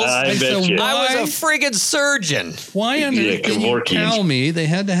tools. I said, bet you. why- I was a friggin' surgeon. Why on Yeah, earth did you Kevorkian. tell me they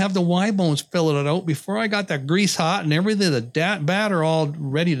had to have the Y bones filleted out before I got that grease hot and everything, the batter all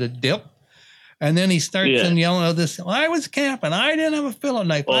ready to dip? And then he starts yelling at this. I was camping. I didn't have a fillet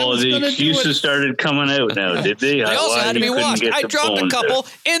knife. I Oh, was the gonna do excuses it. started coming out now, did they? They also Why had to be you couldn't washed. get I the dropped a bones couple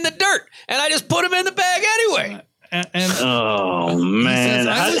out. in the dirt, and I just put them in the bag anyway. And Oh man,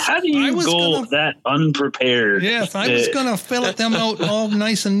 says, how do I you was go gonna- that unprepared? yes, I was going to fillet them out all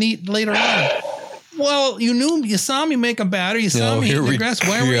nice and neat later on. Well, you saw me make a batter. You saw me here eat we the grass.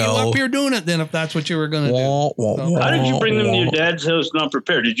 Why were you go. up here doing it then if that's what you were going to do? How did you bring them to your dad's house not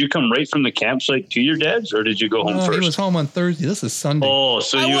prepared? Did you come right from the campsite to your dad's, or did you go home Oh, first? he was home on Thursday. This is Sunday. Oh,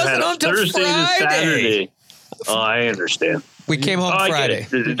 so I you wasn't had home a till Thursday to Friday. Saturday. Oh, I understand. We came home Oh, I get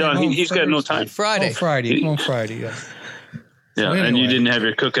Friday. it. Don, he's got no time. Friday. Oh, Friday. Come on Friday, yeah. Yeah, anyway. and you didn't have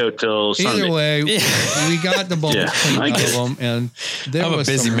your cookout till Sunday. Either way, we got the bones Yeah, cleaned I out get of them, and there I'm a was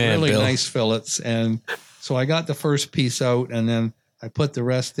busy some man, really Bill. nice fillets. And so I got the first piece out, and then I put the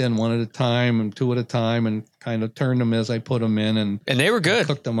rest in one at a time and two at a time, and kind of turned them as I put them in, and And they were good.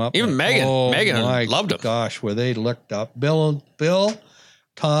 cooked them up. Even And, Megan my loved them. Gosh, were they licked up? Bill,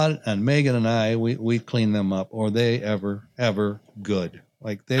 Todd, and Megan and I, we cleaned them up. Or they ever good?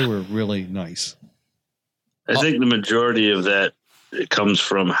 Like they were really nice. I think the majority of that comes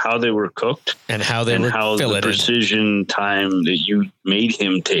from how they were cooked And how they and were how the filleted. precision time that you made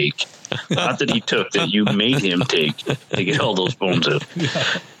him take. Not that he took, that you made him take to get all those bones out.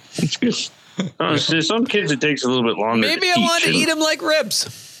 It's good. Honestly, some kids it takes a little bit longer. Maybe to I teach wanted to and- eat them like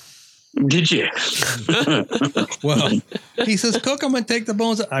ribs. Did you? Well, he says, cook them and take the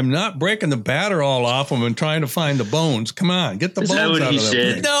bones. I'm not breaking the batter all off them and trying to find the bones. Come on, get the Is bones that what out he of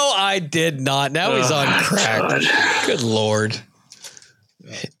said? there. No, I did not. Now he's on crack. God. Good Lord.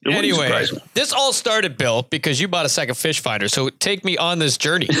 It wouldn't Anyway, surprise me. this all started, Bill, because you bought a second fish finder. So take me on this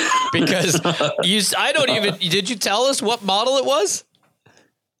journey because did you tell us what model it was?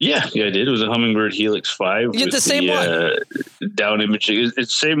 Yeah, I did. It was a Humminbird Helix 5. You did the same one. Down imaging. It's the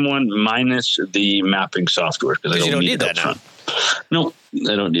same one minus the mapping software because I Because you don't don't need need it that now. upfront. No,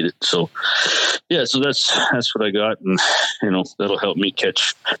 I don't need it. So, yeah, so that's what I got, and that'll help me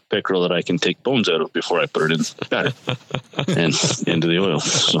catch pickerel that I can take bones out of before I put it in the batter and into the oil.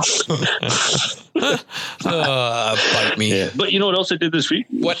 So, Bite me. yeah. But you know what else I did this week?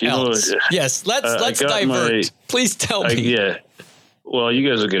 What You know, else? Yes, let's I got divert. Please tell me. yeah. Well, you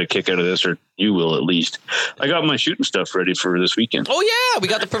guys will get a kick out of this, or you will at least. I got my shooting stuff ready for this weekend. Oh yeah, we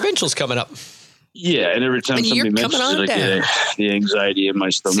got the provincials coming up. Yeah, and every time And you're somebody coming mentions on it, I down. get the anxiety in my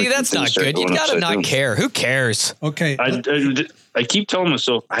stomach. See, and that's things not start good. You going gotta upside not down. care. Who cares? Okay. I keep telling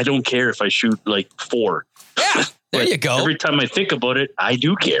myself I don't care if I shoot like 4. Yeah, there But you go. Every time I think about it, I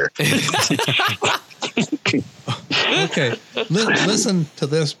do care. Okay, listen to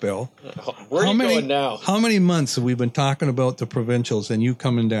this, Bill. Where are you going now? How many months have we been talking about the provincials and you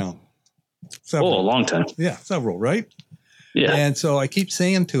coming down? Several. Oh, a long time. Yeah, several, right? Yeah. And so I keep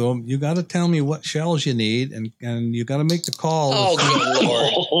saying to him, you got to tell me what shells you need, and you got to make the call. Oh, good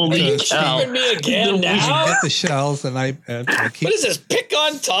Lord. Holy cow. Keeping me again We now? get the shells, and I keep. What is this, Pick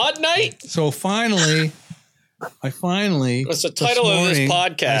on Todd night? So finally, That's the title of this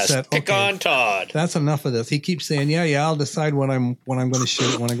podcast, said, Pick okay, on Todd. That's enough of this. He keeps saying, yeah, I'll decide what I'm going to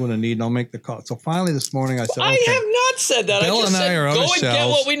shoot, what I'm going to need, and I'll make the call. So finally this morning I said, I have not said that. Bill I just and I said are out go of and get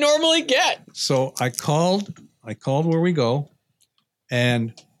shells. what we normally get. So I called where we go,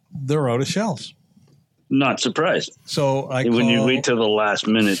 and they're out of shells. Not surprised. So when you wait till the last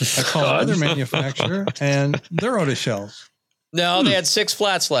minute. I call another manufacturer, and they're out of shells. No, they had 6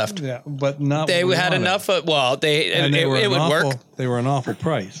 flats left. Yeah, but not. They what we had wanted. enough of, well, it would work. They were an awful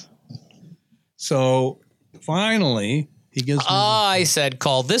price. So finally, he gives me. I said,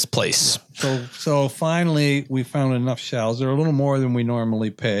 call this place. So finally, we found enough shells. They're a little more than we normally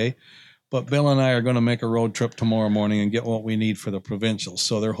pay, but Bill and I are going to make a road trip tomorrow morning and get what we need for the provincials.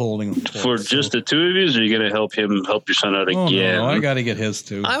 So they're holding them For just the two of you, or are you going to help your son out Oh, again? no, I got to get his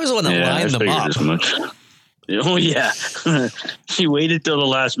too. I was the one that I lined them figured up. as much. Oh, yeah. You waited till the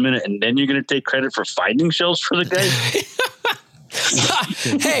last minute, and then you're going to take credit for finding shells for the guy?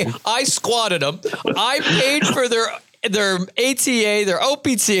 Hey, I squatted them. I paid for their ATA, their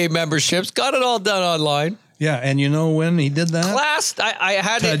OPTA memberships, got it all done online. Yeah, and you know when he did that? I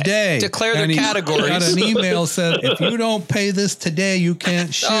had Today. to declare their And he categories. got an email said, if you don't pay this today, you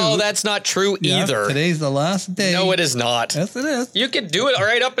can't shoot. Oh, that's not true Yeah, either. Today's the last day. No, it is not. Yes, it is. You can do it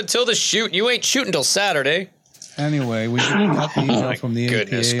right up until the shoot. You ain't shooting till Saturday. Anyway, we got the email from the APA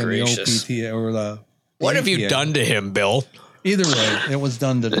goodness and gracious. the OPTA or the. What have you APA. done to him, Bill? Either way, it was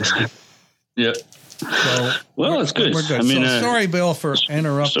done today. Yeah. So Well, it's good. we're good. I mean, sorry, Bill, for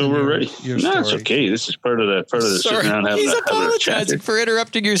interrupting. so we're ready. Your No, story. it's okay. This is part of the Sorry, sitting around having he's a having a chat. apologizing for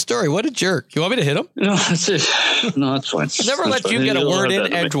interrupting your story. What a jerk. You want me to hit him? No, that's it. No, that's fine. Never That's let you fine. get a He'll word have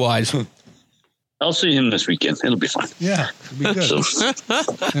in that edgewise. I'll see him this weekend. It'll be fine. Yeah, it'll be good. So,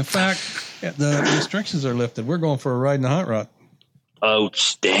 In fact, the restrictions are lifted. We're going for a ride in the hot rod.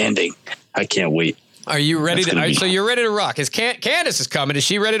 outstanding. I can't wait. Are you ready That's gonna be- so you're ready to rock? Candace is coming. Is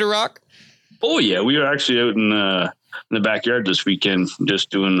she ready to rock? Oh yeah, we were actually out in the backyard this weekend, just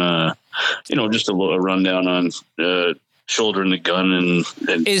doing just a little rundown on shouldering the gun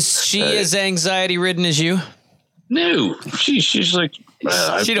and Is she as anxiety ridden as you? no, she's like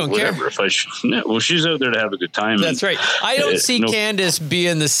She don't whatever. care. Well, she's out there to have a good time. That's right. I don't see no. Candace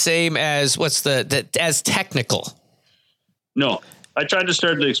being the same as as technical. No, I tried to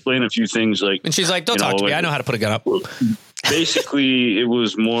start to explain a few things like. And she's like, "Don't talk to me. I know how to put a gun up." Basically, it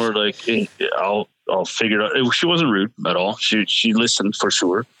was more like I'll figure it out. She wasn't rude at all. She listened for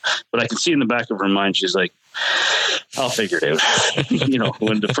sure, but I can see in the back of her mind she's like, "I'll figure it out."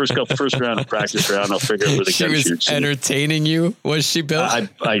 When the first round of practice round, I'll figure out where the She gun was shoots. entertaining you, was she, Bill?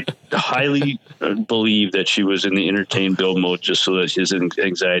 I highly believe that she was in the entertain Bill mode just so that his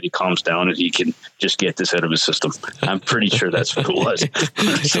anxiety calms down and he can just get this out of his system. I'm pretty sure that's what it was.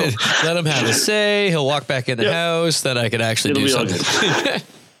 So, Let him have a say. He'll walk back in the house. Then I can actually It'll do be all something.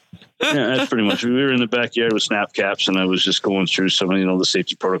 yeah, that's pretty much. We were in the backyard with snap caps, and I was just going through some of the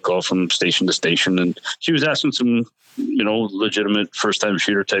safety protocol from station to station, and she was asking some legitimate first time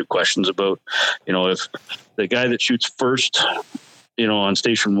shooter type questions about if the guy that shoots first on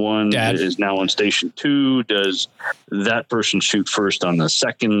station 1 Dad. is now on station 2, does that person shoot first on the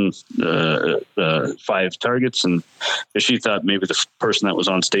second 5 targets? And she thought maybe the person that was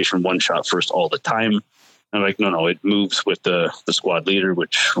on station 1 shot first all the time. I'm like, no, it moves with the squad leader,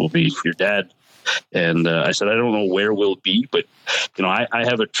 which will be your dad. And I said, I don't know where we'll be, but I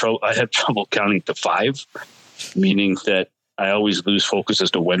have trouble counting to 5, meaning that I always lose focus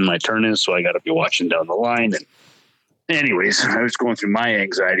as to when my turn is. So I got to be watching down the line. And anyways, I was going through my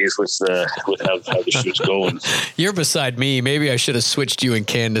anxieties with how the shoots go. And You're beside me. Maybe I should have switched you and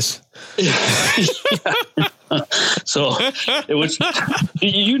Candace. so it was,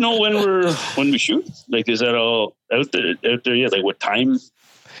 when we shoot, like, is that all out there yet? Like what time?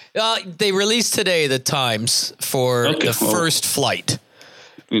 They released today the times for the first flight.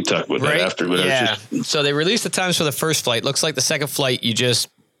 We can talk about that after. But yeah. So they released the times for the first flight. Looks like the second flight, you just,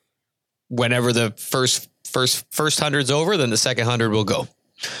 whenever the first 100's over, then the second 100 will go.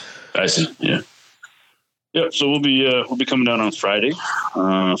 I see. Yeah. Yeah. So we'll be coming down on Friday.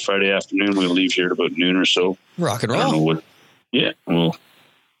 Friday afternoon. We'll leave here at about noon or so. Rock and I don't know roll. what. Yeah. We'll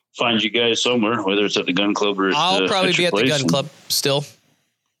find you guys somewhere, whether it's at the gun club or I'll probably at be your at the place. gun club still.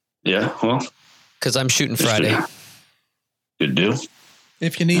 Yeah. Well, because I'm shooting Friday. Good deal.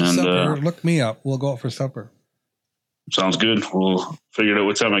 If you need supper, look me up. We'll go out for supper. Sounds good. We'll figure out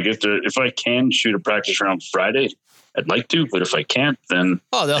what time I get there. If I can shoot a practice round Friday, I'd like to, but if I can't, then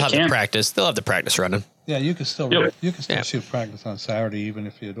they'll have the practice. They'll have the practice running. Yeah, you can still shoot practice on Saturday, even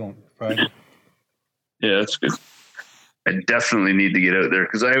if you don't Friday. Yeah, that's good. I definitely need to get out there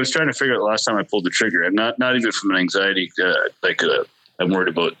because I was trying to figure out the last time I pulled the trigger, and not even from an anxiety, I'm worried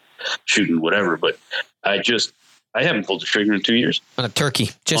about shooting whatever, but I haven't pulled the trigger in 2 years. On a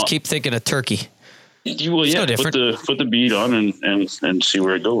turkey. Just keep thinking of turkey. Well, yeah, put the bead on and see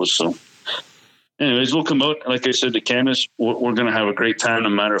where it goes. So anyways, we'll come out. Like I said to Candace, we're going to have a great time no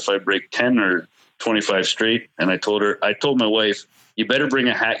matter if I break 10 or 25 straight. And I told my wife, you better bring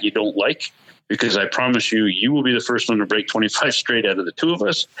a hat you don't like, because I promise you will be the first one to break 25 straight out of the two of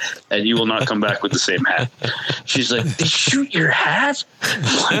us, and you will not come back with the same hat. She's like, they shoot your hat?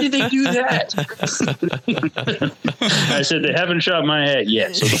 Why did they do that? I said, they haven't shot my hat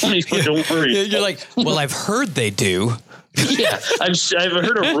yet, so don't worry. You're like, well, I've heard they do. Yeah, I've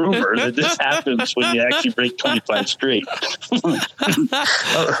heard a rumor that this happens when you actually break 25 straight.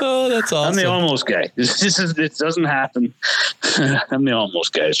 Oh, that's awesome. I'm the almost guy. It doesn't happen. I'm the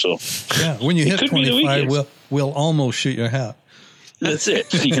almost guy. So yeah, when you hit 25, we'll almost shoot your hat. That's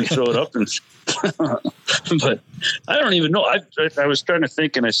it. You can throw it up, but I don't even know. I was trying to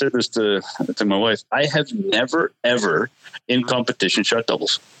think, and I said this to my wife. I have never ever in competition shot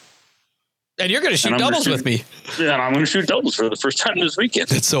doubles. And you're going to shoot doubles with me. Yeah, I'm going to shoot doubles for the first time this weekend.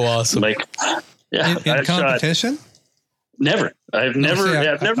 That's so awesome. Like, yeah, in competition? Never. I've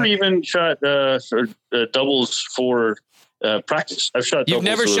never even shot doubles for practice. I've shot. You've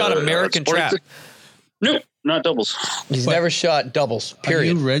never shot American trap? No, not doubles. He's never shot doubles.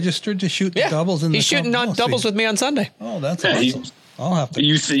 Period. Are you registered to shoot the doubles? He's shooting on doubles with me on Sunday. Oh, that's awesome. I'll have to.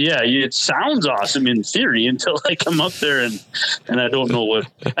 It sounds awesome in theory until I come up there and I don't know what.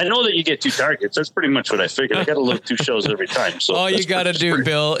 I know that you get 2 targets. That's pretty much what I figured. I got to load 2 shells every time. So all you got to do,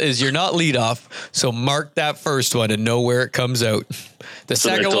 Bill, is you're not lead off. So mark that first one and know where it comes out. The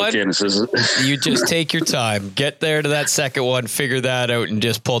second one, you just take your time. Get there to that second one, figure that out, and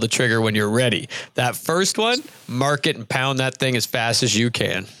just pull the trigger when you're ready. That first one, mark it and pound that thing as fast as you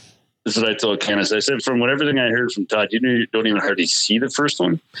can. This is what I told Candace. I said, from everything I heard from Todd, you don't even hardly see the first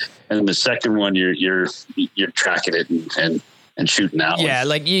one, and the second one, you're tracking it and shooting that one. Yeah,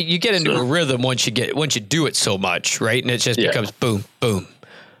 like you get into a rhythm once you do it so much, right? And it just becomes boom, boom,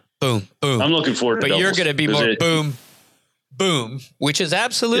 boom, boom. I'm looking forward to but doubles. You're going to be more boom, boom, which is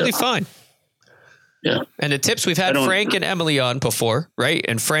absolutely fine. Yeah. And the tips, we've had Frank and Emily on before, right?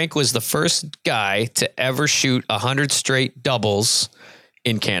 And Frank was the first guy to ever shoot 100 straight doubles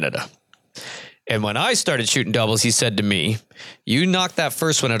in Canada. And when I started shooting doubles, he said to me, you knock that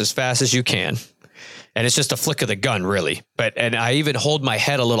first one out as fast as you can. And it's just a flick of the gun, really. And I even hold my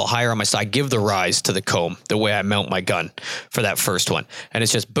head a little higher on my side. I give the rise to the comb, the way I mount my gun for that first one. And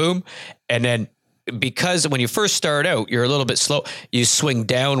it's just boom. And then because when you first start out, you're a little bit slow, you swing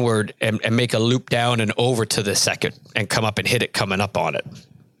downward and make a loop down and over to the second and come up and hit it coming up on it.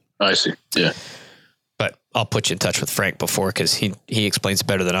 I see. Yeah. But I'll put you in touch with Frank before, because he explains it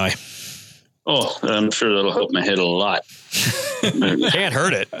better than I. Oh, I'm sure that'll help my head a lot. Can't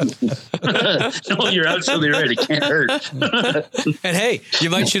hurt it. No, you're absolutely right. It can't hurt. And hey, you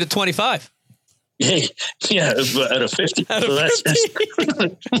might shoot a 25. Hey, yeah, out of 50. Out of 50.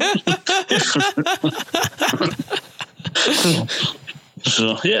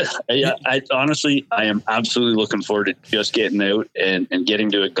 So I honestly, I am absolutely looking forward to just getting out and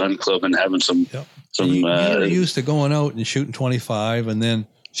getting to a gun club and having some. You're used to going out and shooting 25 and then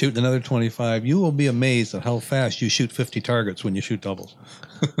shooting another 25. You will be amazed at how fast you shoot 50 targets when you shoot doubles.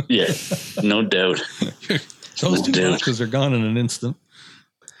 Yeah, no doubt. Those two boxes are gone in an instant.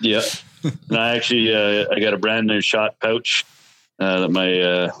 Yeah. And I actually, I got a brand new shot pouch that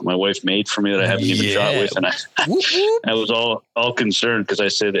my wife made for me that I haven't even shot with. And I was all concerned because I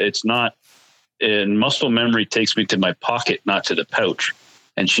said, it's not, and muscle memory takes me to my pocket, not to the pouch.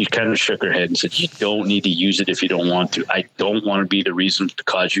 And she kind of shook her head and said, you don't need to use it if you don't want to. I don't want to be the reason to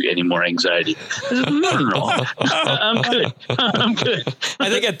cause you any more anxiety. I said, no. I'm good. I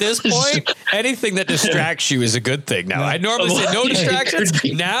think at this point, anything that distracts you is a good thing now. I normally say no distractions.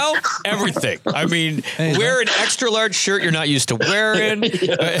 Now, everything. I mean, wear an extra large shirt you're not used to wearing.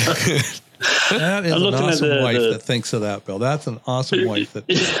 That is an awesome wife that thinks of that, Bill. That's an awesome wife that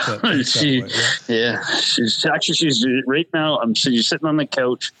thinks that way. Yeah. She's right now, she's sitting on the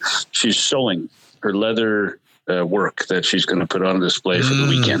couch. She's sewing her leather work that she's going to put on display for the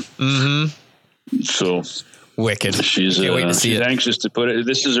weekend. Mm-hmm. So Wicked. She's anxious to put it.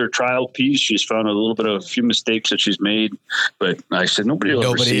 This is her trial piece. She's found a few mistakes that she's made, but I said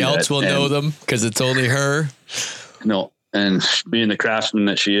nobody else will know them because it's only her. No. And being the craftsman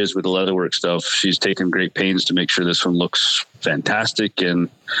that she is with the leatherwork stuff, she's taken great pains to make sure this one looks fantastic. And,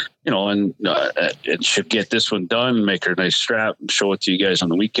 and she'll get this one done, make her a nice strap and show it to you guys on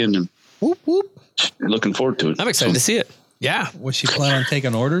the weekend. And whoop, whoop. Looking forward to it. I'm excited to see it. Yeah. Was she planning on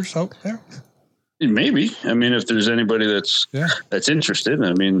taking orders out there? Maybe. I mean, if there's anybody that's interested,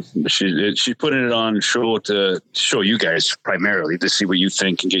 I mean, she's putting it on show to show you guys primarily to see what you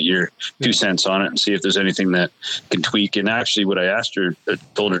think and get your 2 cents on it and see if there's anything that can tweak. And actually what I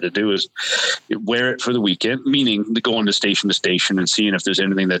told her to do is wear it for the weekend, meaning going to station and seeing if there's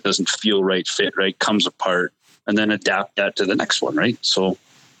anything that doesn't feel right, fit right, comes apart, and then adapt that to the next one. Right. So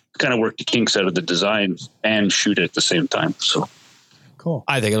kind of work the kinks out of the design and shoot it at the same time. So. Cool.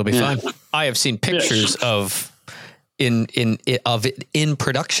 I think it'll be fun. I have seen pictures of it in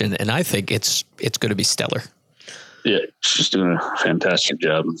production, and I think it's going to be stellar. Yeah, she's doing a fantastic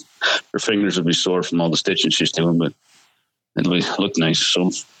job. Her fingers will be sore from all the stitching she's doing, but it'll look nice. So,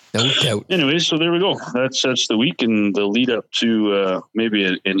 no doubt. Anyway, so there we go. That's the week and the lead up to maybe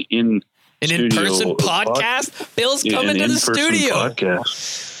an in-person podcast. Bill's coming to the studio.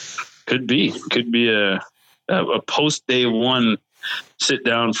 Podcast. Could be a post day one. Sit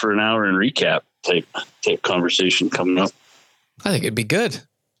down for an hour and recap type conversation coming up. I think it'd be good.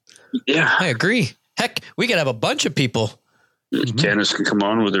 Yeah, I agree. Heck, we could have a bunch of people. Candace can come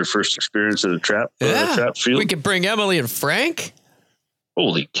on with her first experience at a trap field. We could bring Emily and Frank.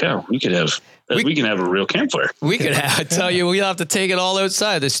 Holy cow! We can have a real campfire. We could have. I tell you, we'll have to take it all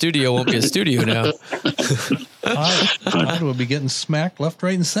outside. The studio won't be a studio now. I will be getting smacked left,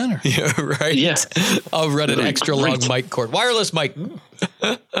 right, and center. Yeah, right. Yeah. I'll run an extra long mic cord, wireless mic.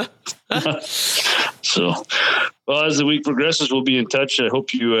 So, well, as the week progresses, we'll be in touch. I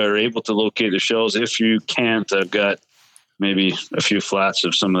hope you are able to locate the shells. If you can't, I've got maybe a few flats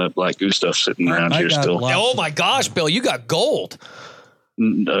of some of that Black Goose stuff sitting around here still. Oh my gosh, Bill, you got gold.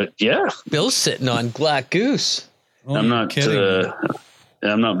 Yeah. Bill's sitting on Black Goose. Oh, I'm not kidding.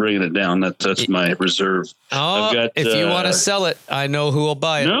 I'm not bringing it down. That's my reserve. Oh, if you want to sell it, I know who will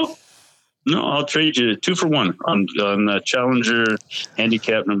buy it. No, I'll trade you 2 for 1 on Challenger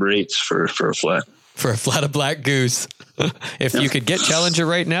handicap number 8s for a flat. For a flat of Black Goose. If you could get Challenger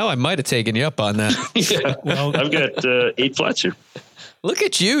right now, I might have taken you up on that. Yeah. Well, I've got 8 flats here. Look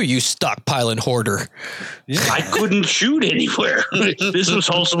at you stockpiling hoarder. Yeah. I couldn't shoot anywhere. This was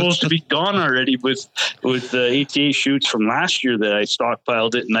all supposed to be gone already with the ATA shoots from last year that I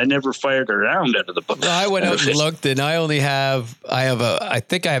stockpiled it, and I never fired a round out of the book. Well, I went out and looked, and I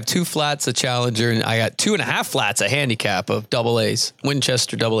think I have 2 flats of Challenger, and I got 2.5 flats of handicap of AA,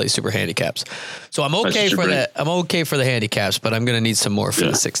 Winchester AA Super Handicaps. So I'm okay for that. I'm okay for the handicaps, but I'm going to need some more for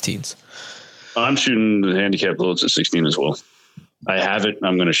the 16s. I'm shooting the handicap loads at 16 as well. I have it.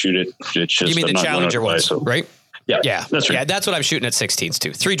 I'm going to shoot it. It's just, you mean the Challenger ones, right? Yeah. That's right. Yeah, that's what I'm shooting at 16s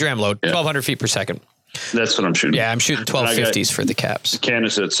too. 3 dram load, 1,200 feet per second. That's what I'm shooting. Yeah, I'm shooting 1250s for the caps.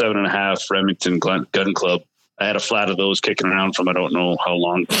 Candace at 7.5, Remington Gun Club. I had a flat of those kicking around from I don't know how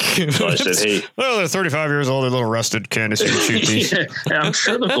long. So I said, hey. Well, they're 35 years old. They're a little rusted. Candace, you can shoot these. Yeah, I'm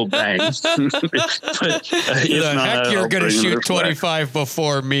sure they'll go bang. But heck, you're going to shoot 25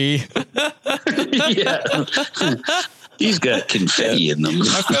 before me. Yeah. He's got confetti in them.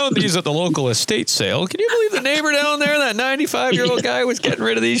 I found these at the local estate sale. Can you believe the neighbor down there, that 95-year-old guy, was getting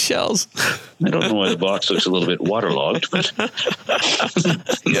rid of these shells? I don't know why the box looks a little bit waterlogged, but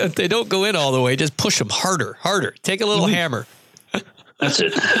yeah, they don't go in all the way. Just push them harder. Take a little hammer. That's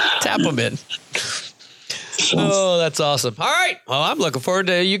it. Tap them in. Oh, that's awesome. All right. Well, I'm looking forward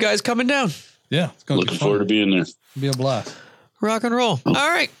to you guys coming down. Yeah. It's looking forward to being there. It'll be a blast. Rock and roll. All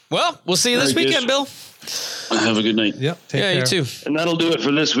right. Well, we'll see you this weekend, Bill. Have a good night. Yep. Take care. You too. And that'll do it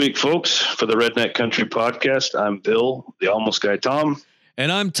for this week, folks. For the Redneck Country Podcast, I'm Bill, the Almost Guy Tom.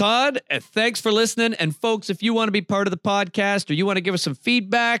 And I'm Todd. And thanks for listening. And folks, if you want to be part of the podcast or you want to give us some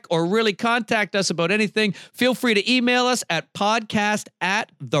feedback or really contact us about anything, feel free to email us at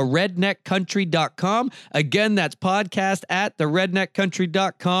podcast@theredneckcountry.com. Again, that's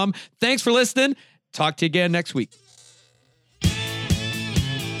podcast@theredneckcountry.com. Thanks for listening. Talk to you again next week.